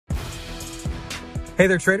Hey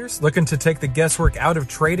there, traders. Looking to take the guesswork out of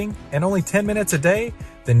trading in only 10 minutes a day?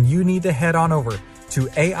 Then you need to head on over to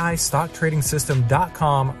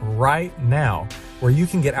AIStockTradingSystem.com right now, where you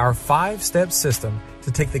can get our 5-step system to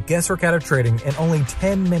take the guesswork out of trading in only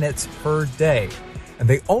 10 minutes per day. And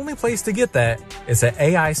the only place to get that is at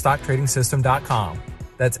AIStockTradingSystem.com.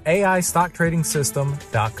 That's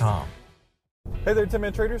AIStockTradingSystem.com. Hey there,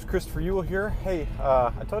 10-minute traders. Christopher Ewell here. Hey,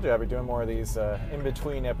 I told you I'd be doing more of these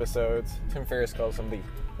in-between episodes. Tim Ferriss calls them the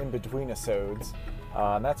in-between-episodes.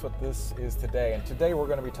 And that's what this is today. And today we're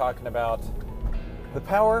going to be talking about the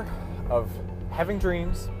power of having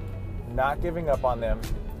dreams, not giving up on them,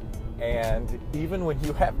 and even when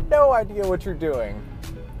you have no idea what you're doing,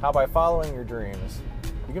 how by following your dreams,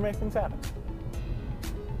 you can make things happen.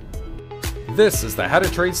 This is the How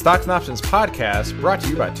to Trade Stocks and Options podcast, brought to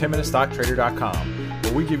you by 10MinuteStockTrader.com,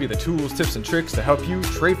 where we give you the tools, tips, and tricks to help you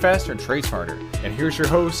trade faster and trade smarter. And here's your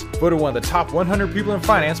host, voted one of the top 100 people in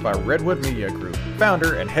finance by Redwood Media Group,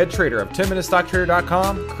 founder and head trader of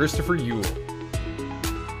 10MinuteStockTrader.com, Christopher Ewell.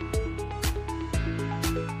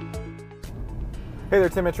 Hey there,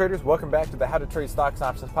 10-minute traders. Welcome back to the How to Trade Stocks and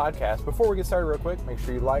Options podcast. Before we get started real quick, make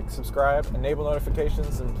sure you like, subscribe, enable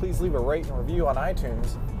notifications, and please leave a rate and review on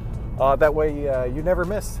iTunes. That way you never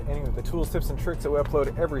miss any of the tools, tips, and tricks that we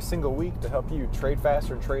upload every single week to help you trade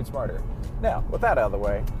faster and trade smarter. Now, with that out of the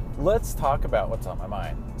way, let's talk about what's on my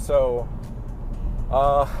mind. So,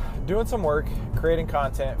 doing some work, creating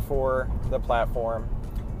content for the platform,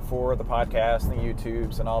 for the podcast and the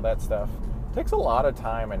YouTubes and all that stuff, takes a lot of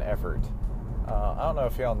time and effort. I don't know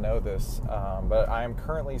if y'all know this, but I am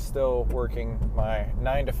currently still working my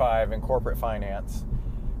 9-to-5 in corporate finance,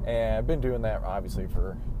 and I've been doing that obviously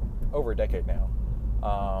for over a decade now.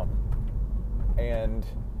 And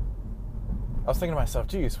I was thinking to myself,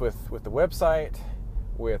 geez, with the website,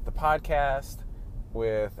 with the podcast,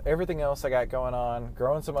 with everything else I got going on,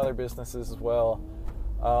 growing some other businesses as well,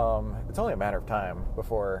 it's only a matter of time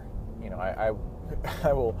before, I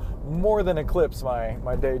will more than eclipse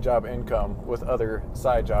my day job income with other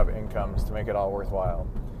side job incomes to make it all worthwhile.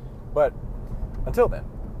 But until then,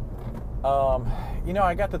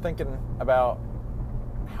 I got to thinking about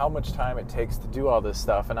how much time it takes to do all this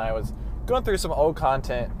stuff, and I was going through some old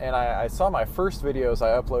content, and I saw my first videos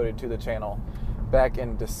I uploaded to the channel back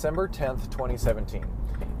in December 10th, 2017.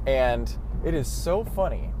 And it is so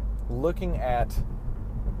funny looking at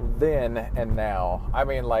then and now. I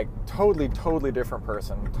mean, like, totally different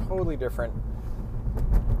person, totally different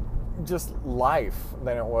just life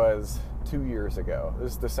than it was 2 years ago.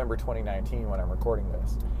 This is December 2019 when I'm recording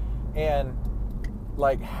this. And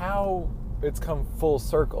like how it's come full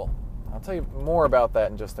circle. I'll tell you more about that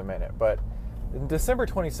in just a minute. But in December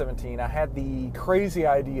 2017, I had the crazy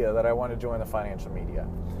idea that I wanted to join the financial media.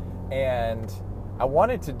 And I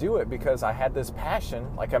wanted to do it because I had this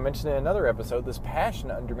passion, like I mentioned in another episode, this passion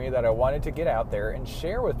under me that I wanted to get out there and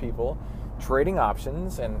share with people trading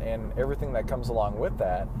options and everything that comes along with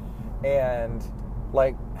that. And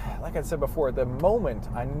like I said before, the moment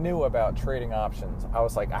I knew about trading options, I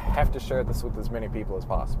was like, I have to share this with as many people as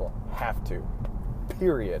possible. Have to.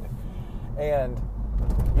 Period. And,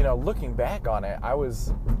 looking back on it, I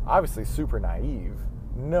was obviously super naive.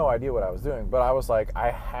 No idea what I was doing. But I was like, I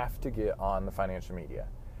have to get on the financial media.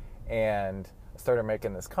 And I started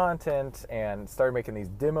making this content and started making these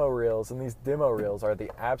demo reels. And these demo reels are the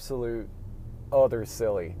absolute other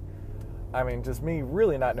silly. I mean, just me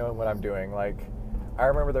really not knowing what I'm doing. Like, I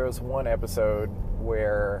remember there was one episode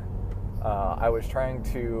where I was trying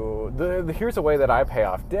to... here's a way that I pay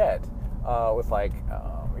off debt with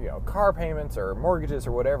car payments or mortgages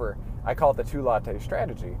or whatever. I call it the 2 latte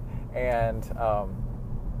strategy. And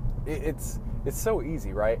it's so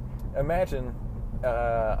easy, right? Imagine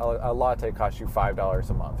a latte costs you $5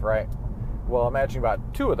 a month, right? Well, imagine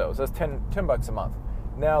about 2 of those. That's $10 a month.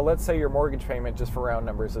 Now, let's say your mortgage payment, just for round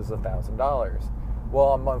numbers, is $1,000. Well,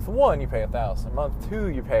 on month 1, you pay $1,000. Month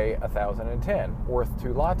 2, you pay $1,010, worth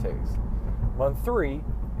 2 lattes. Month 3,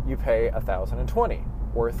 you pay $1,020,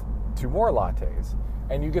 worth 2 more lattes.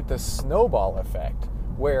 And you get this snowball effect,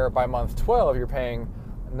 where by month 12, you're paying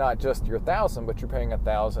not just your $1,000, but you're paying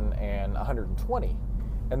 $1,120.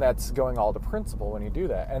 And that's going all to principal when you do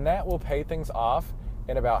that. And that will pay things off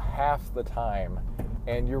in about half the time.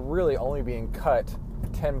 And you're really only being cut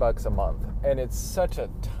 $10 a month. And it's such a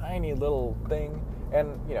tiny little thing.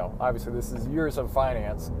 And, obviously this is years of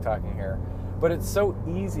finance talking here, but it's so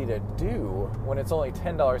easy to do when it's only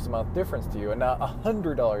 $10 a month difference to you and not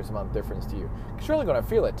 $100 a month difference to you. Because you're only going to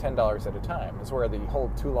feel it $10 at a time is where the whole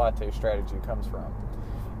 2 latte strategy comes from.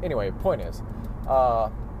 Anyway, point is, there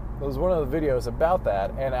was one of the videos about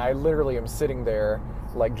that, and I literally am sitting there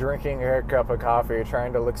like drinking a cup of coffee,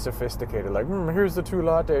 trying to look sophisticated, like, here's the 2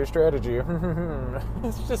 latte strategy.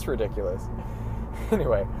 It's just ridiculous.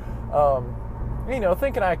 Anyway,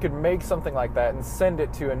 thinking I could make something like that and send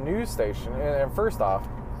it to a news station. And first off,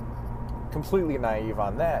 completely naive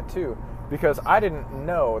on that too, because I didn't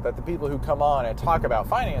know that the people who come on and talk about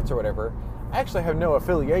finance or whatever actually have no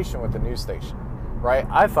affiliation with the news station, right?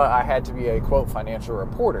 I thought I had to be a, quote, financial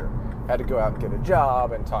reporter. I had to go out and get a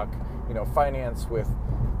job and talk, finance with,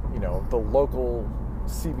 the local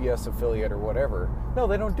CBS affiliate or whatever. No,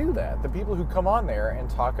 they don't do that. The people who come on there and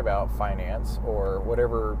talk about finance or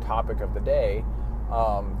whatever topic of the day,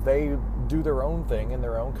 they do their own thing in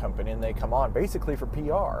their own company, and they come on basically for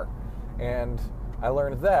PR. And I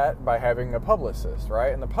learned that by having a publicist,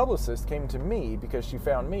 right? And the publicist came to me because she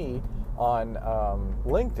found me on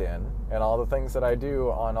LinkedIn and all the things that I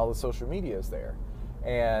do on all the social medias there.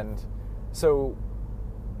 And so,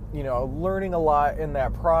 learning a lot in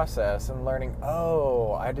that process and learning,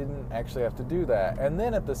 I didn't actually have to do that. And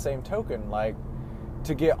then at the same token, like,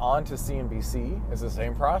 to get onto CNBC is the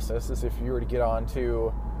same process as if you were to get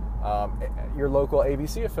onto your local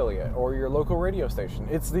ABC affiliate or your local radio station.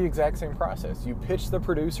 It's the exact same process. You pitch the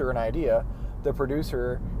producer an idea, the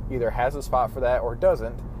producer either has a spot for that or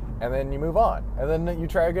doesn't, and then you move on. And then you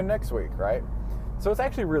try again next week, right? So it's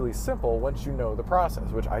actually really simple once you know the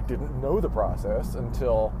process, which I didn't know the process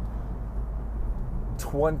until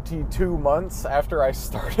 22 months after I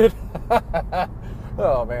started.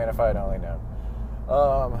 Oh man, if I'd only known.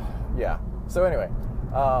 Yeah. So anyway,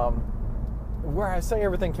 where I say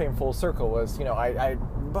everything came full circle was, I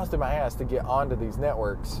busted my ass to get onto these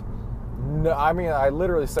networks. No, I mean, I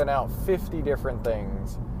literally sent out 50 different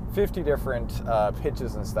things, 50 different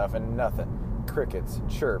pitches and stuff, and nothing. Crickets,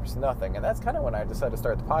 chirps, nothing. And that's kind of when I decided to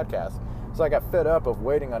start the podcast. So I got fed up of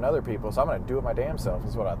waiting on other people, so I'm going to do it my damn self,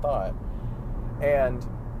 is what I thought. And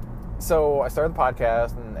so I started the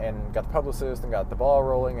podcast and got the publicist and got the ball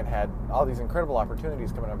rolling and had all these incredible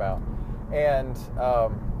opportunities coming about. And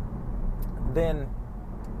then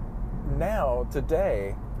now,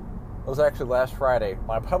 today, it was actually last Friday,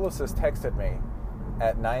 my publicist texted me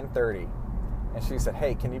at 9:30, and she said,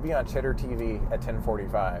 hey, can you be on Cheddar TV at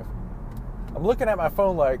 10:45? I'm looking at my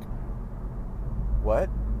phone like, what?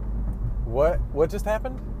 What just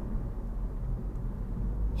happened?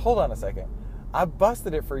 Hold on a second. I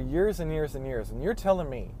busted it for years and years and years, and you're telling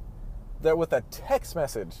me that with a text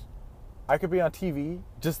message, I could be on TV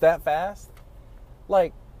just that fast?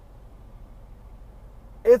 Like,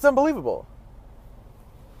 it's unbelievable.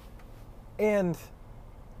 And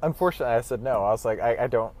unfortunately, I said no. I was like,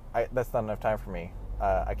 that's not enough time for me.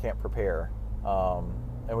 I can't prepare.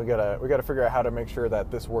 And we gotta figure out how to make sure that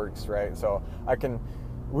this works, right? So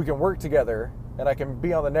we can work together, and I can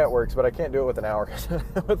be on the networks, but I can't do it with an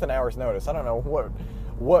hour's notice. I don't know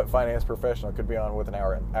what finance professional could be on with an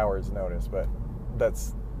hour's notice, but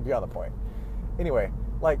that's beyond the point. Anyway,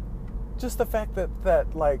 like, just the fact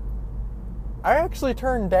that like, I actually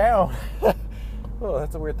turned down. Oh,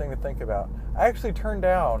 that's a weird thing to think about. I actually turned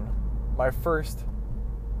down my first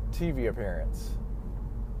TV appearance.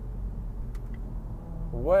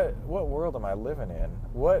 What world am I living in?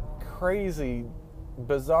 What crazy,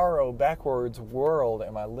 bizarro, backwards world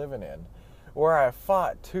am I living in, where I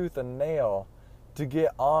fought tooth and nail to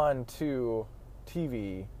get on to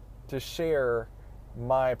TV to share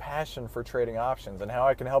my passion for trading options and how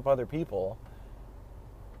I can help other people,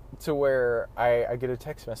 to where I get a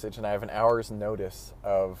text message and I have an hour's notice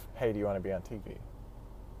of, hey, do you want to be on TV?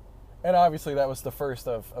 And obviously that was the first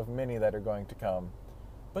of many that are going to come.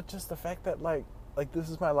 But just the fact that like this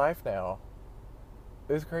is my life now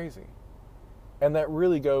is crazy. And that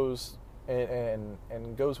really goes and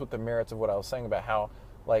goes with the merits of what I was saying about how,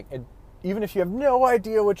 like, even if you have no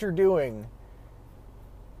idea what you're doing,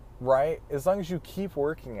 right? As long as you keep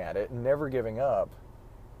working at it and never giving up,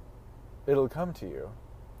 it'll come to you.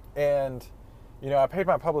 And, I paid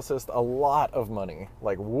my publicist a lot of money,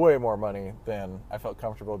 like way more money than I felt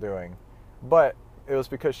comfortable doing. But it was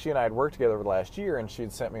because she and I had worked together over the last year, and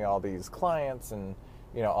she'd sent me all these clients, and,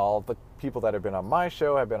 all the people that have been on my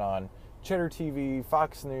show have been on Cheddar TV,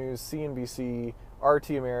 Fox News, CNBC, RT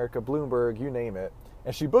America, Bloomberg, you name it.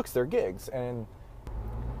 And she books their gigs. And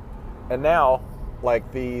now,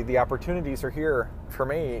 like, the opportunities are here for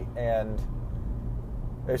me, and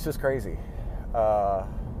it's just crazy.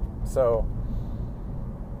 So,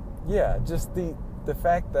 yeah, just the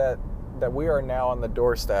fact that we are now on the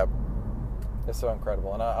doorstep is so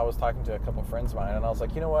incredible. And I was talking to a couple friends of mine, and I was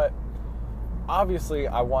like, you know what? Obviously,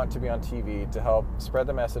 I want to be on TV to help spread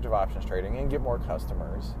the message of options trading and get more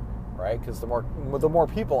customers, right? Because the more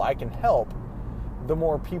people I can help, the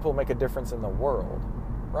more people make a difference in the world.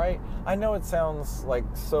 right? I know it sounds like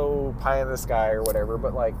so pie in the sky or whatever,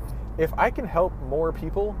 but like, if I can help more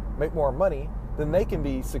people make more money, then they can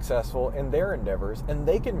be successful in their endeavors and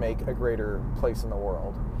they can make a greater place in the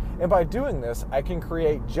world. And by doing this, I can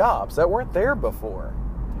create jobs that weren't there before.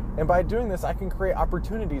 And by doing this, I can create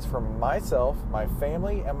opportunities for myself, my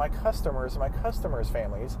family, and my customers'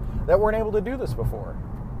 families that weren't able to do this before.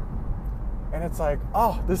 And it's like,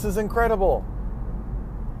 oh, this is incredible.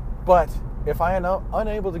 But if I am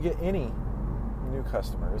unable to get any new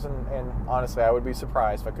customers, and honestly, I would be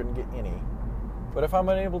surprised if I couldn't get any, but if I'm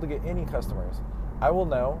unable to get any customers, I will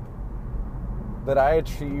know that I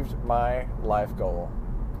achieved my life goal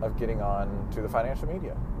of getting on to the financial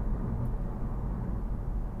media.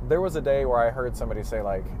 There was a day where I heard somebody say,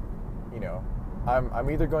 like, you know, I'm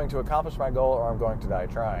either going to accomplish my goal or I'm going to die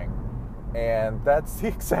trying. And that's the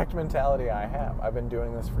exact mentality I have. I've been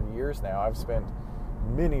doing this for years now. I've spent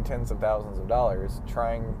many tens of thousands of dollars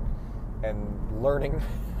trying and learning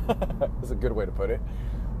is a good way to put it.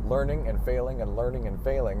 Learning and failing and learning and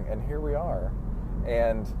failing, and here we are.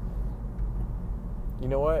 And you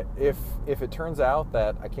know what? If it turns out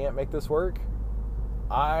that I can't make this work,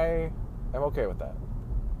 I am okay with that,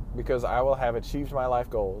 because I will have achieved my life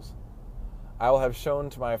goals. I will have shown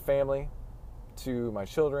to my family, to my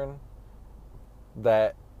children,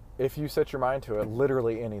 that if you set your mind to it,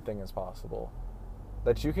 literally anything is possible.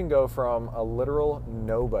 That you can go from a literal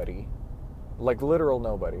nobody, like literal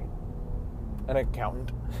nobody, an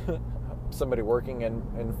accountant, somebody working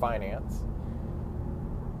in finance,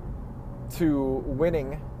 to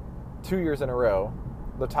winning 2 years in a row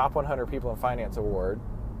the top 100 people in finance award,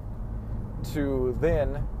 to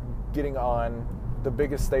then getting on the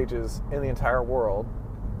biggest stages in the entire world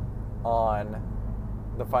on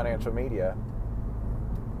the financial media,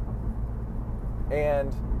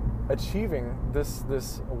 and achieving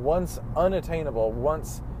this once unattainable,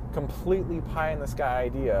 once completely pie in the sky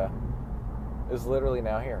idea is literally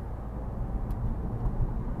now here.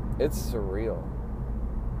 It's surreal.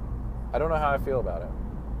 I don't know how I feel about it.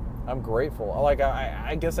 I'm grateful. Like,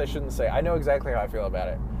 I guess I shouldn't say. I know exactly how I feel about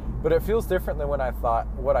it, but it feels different than what I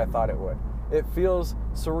thought it would. It feels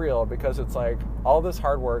surreal because it's like all this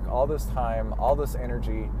hard work, all this time, all this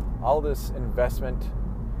energy, all this investment,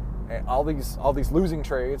 all these losing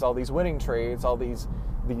trades, all these winning trades, all these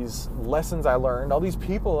lessons I learned, all these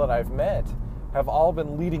people that I've met have all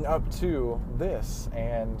been leading up to this.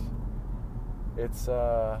 And it's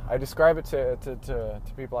I describe it to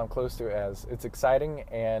people I'm close to as it's exciting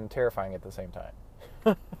and terrifying at the same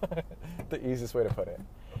time. The easiest way to put it.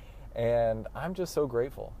 And I'm just so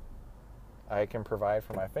grateful. I can provide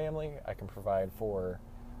for my family, I can provide for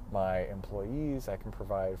my employees, I can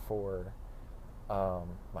provide for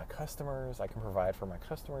my customers, I can provide for my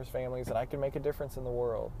customers' families, and I can make a difference in the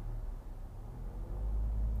world.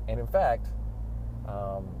 And in fact,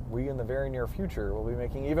 we in the very near future will be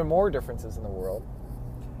making even more differences in the world,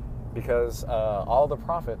 because all the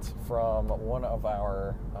profits from one of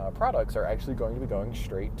our products are actually going to be going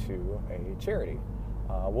straight to a charity.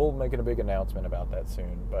 We'll make a big announcement about that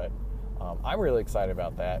soon, but I'm really excited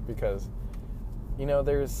about that because, you know,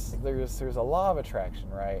 there's a law of attraction,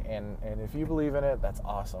 right? And if you believe in it, that's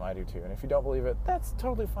awesome. I do too. And if you don't believe it, that's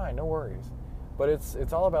totally fine. No worries. But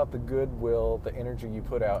it's all about the goodwill, the energy you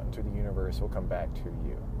put out into the universe will come back to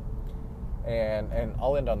you. And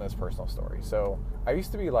I'll end on this personal story. So I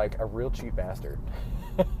used to be like a real cheap bastard.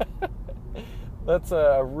 That's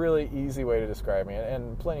a really easy way to describe me.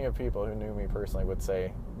 And plenty of people who knew me personally would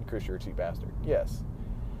say, Chris, you're a cheap bastard. Yes.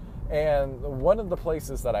 And one of the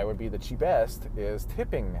places that I would be the cheapest is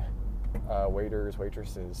tipping waiters,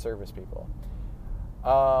 waitresses, service people.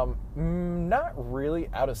 Not really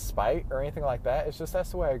out of spite or anything like that. It's just that's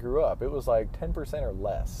the way I grew up. It was like 10% or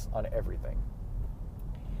less on everything.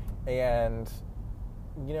 And,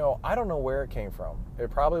 you know, I don't know where it came from. It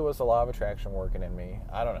probably was the law of attraction working in me.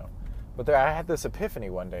 I don't know. But I had this epiphany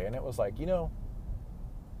one day, and it was like, you know,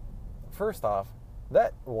 first off,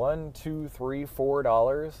 that $1, $2, $3,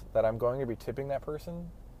 $4 that I'm going to be tipping that person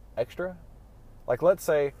extra, like let's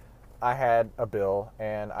say I had a bill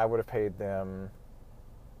and I would have paid them,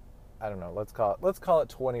 I don't know, let's call it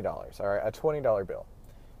 $20, all right, a $20 bill.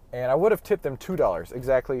 And I would have tipped them $2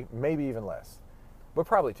 exactly, maybe even less, but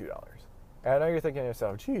probably $2. And I know you're thinking to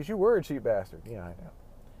yourself, geez, you were a cheap bastard. Yeah, I know.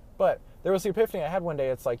 But there was the epiphany I had one day.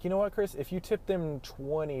 It's like, you know what, Chris, if you tip them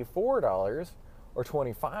 $24 or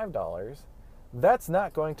 $25, that's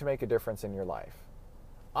not going to make a difference in your life.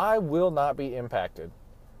 I will not be impacted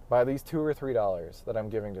by these $2 or $3 that I'm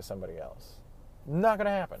giving to somebody else. Not going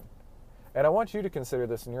to happen. And I want you to consider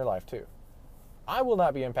this in your life too. I will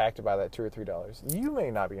not be impacted by that $2 or $3. You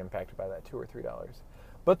may not be impacted by that $2 or $3.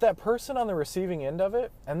 But that person on the receiving end of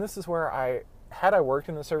it, and this is where had I worked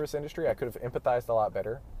in the service industry, I could have empathized a lot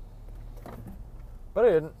better. But I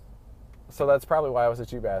didn't. So that's probably why I was a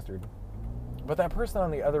cheap bastard. But that person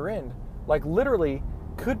on the other end, like literally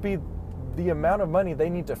could be the amount of money they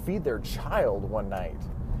need to feed their child one night.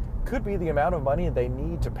 Could be the amount of money they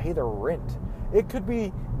need to pay their rent. It could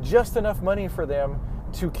be just enough money for them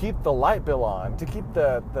to keep the light bill on, to keep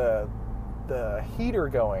the heater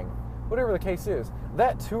going, whatever the case is.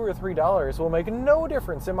 That $2 or $3 will make no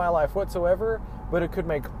difference in my life whatsoever, but it could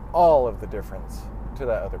make all of the difference to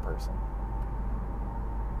that other person.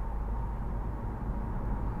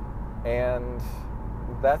 And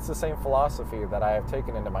that's the same philosophy that I have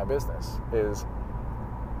taken into my business, is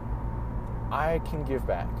I can give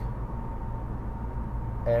back.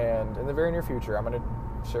 And in the very near future, I'm going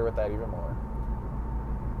to share with that even more.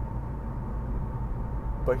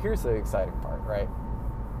 But here's the exciting part, right?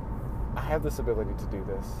 I have this ability to do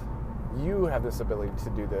this. You have this ability to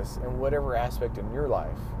do this in whatever aspect in your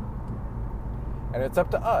life. And it's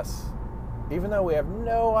up to us. Even though we have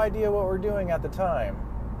no idea what we're doing at the time,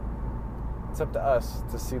 it's up to us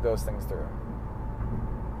to see those things through.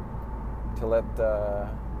 To let to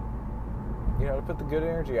put the good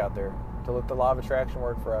energy out there. To let the law of attraction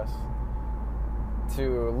work for us.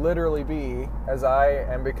 To literally be, as I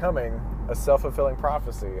am becoming, a self-fulfilling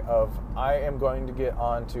prophecy of I am going to get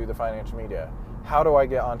onto the financial media. How do I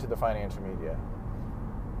get onto the financial media?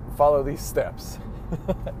 Follow these steps.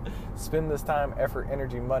 Spend this time, effort,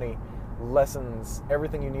 energy, money, lessons,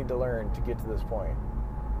 everything you need to learn to get to this point.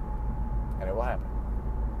 And it will happen.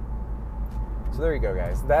 So there you go,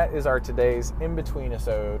 guys. That is our today's in-between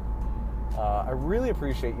episode. I really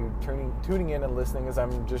appreciate you tuning in and listening as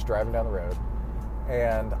I'm just driving down the road.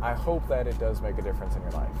 And I hope that it does make a difference in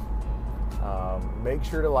your life. Make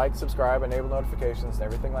sure to like, subscribe, enable notifications, and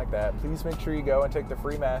everything like that. Please make sure you go and take the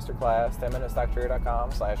free masterclass,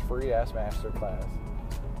 10minutesstocktrader.com/free-masterclass.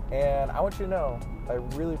 And I want you to know I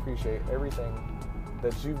really appreciate everything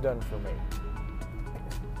that you've done for me.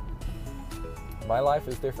 My life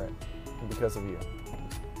is different because of you.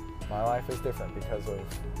 My life is different because of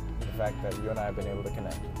the fact that you and I have been able to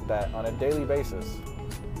connect. That on a daily basis,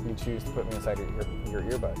 you choose to put me inside your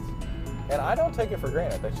earbuds. And I don't take it for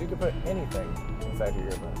granted that you could put anything inside your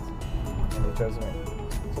earbuds. And you chose me.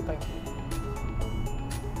 So thank you.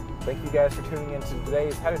 Thank you guys for tuning in to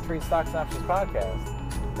today's How to Trade Stocks and Options podcast.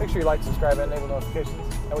 Make sure you like, subscribe, and enable notifications.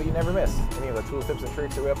 That way you never miss any of the tools, tips, and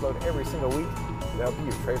tricks that we upload every single week to help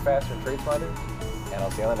you trade faster and trade smarter. And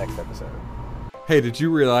I'll see you on the next episode. Hey, did you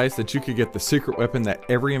realize that you could get the secret weapon that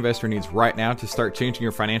every investor needs right now to start changing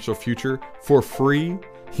your financial future for free?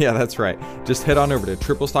 Yeah, that's right. Just head on over to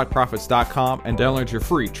TripleStockProfits.com and download your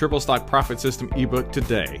free Triple Stock Profit System ebook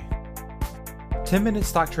today.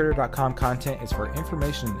 10MinuteStockTrader.com content is for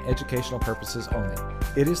information and educational purposes only.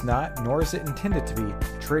 It is not, nor is it intended to be,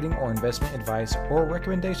 trading or investment advice or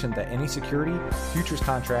recommendation that any security, futures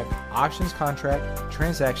contract, options contract,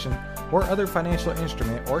 transaction, or other financial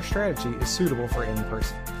instrument or strategy is suitable for any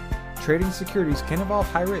person. Trading securities can involve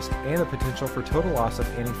high risk and the potential for total loss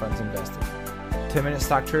of any funds invested.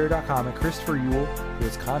 10MinuteStockTrader.com and Christopher Uhl, through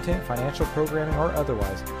its content, financial programming, or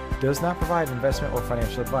otherwise, does not provide investment or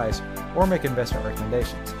financial advice or make investment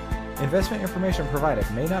recommendations. Investment information provided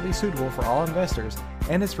may not be suitable for all investors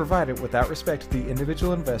and is provided without respect to the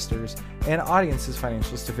individual investors and audience's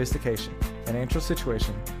financial sophistication, financial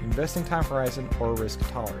situation, investing time horizon, or risk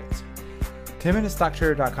tolerance.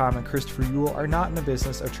 10MinuteStockTrader.com and Christopher Uhl are not in the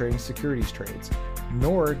business of trading securities trades,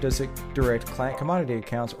 nor does it direct client commodity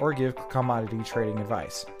accounts or give commodity trading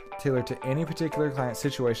advice tailored to any particular client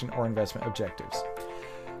situation or investment objectives.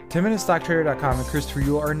 10MinuteStockTrader.com and Christopher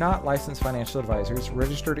Uhl are not licensed financial advisors,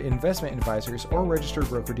 registered investment advisors, or registered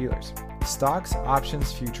broker-dealers. Stocks,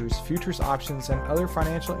 options, futures options, and other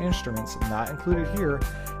financial instruments not included here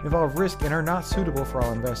involve risk and are not suitable for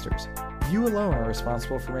all investors. You alone are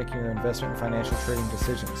responsible for making your investment and financial trading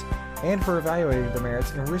decisions, and for evaluating the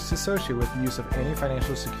merits and risks associated with the use of any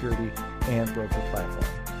financial security and broker platform.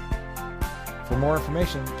 For more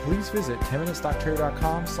information, please visit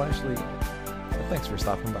 10MinuteStockTrader.com/legal. Thanks for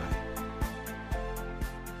stopping by.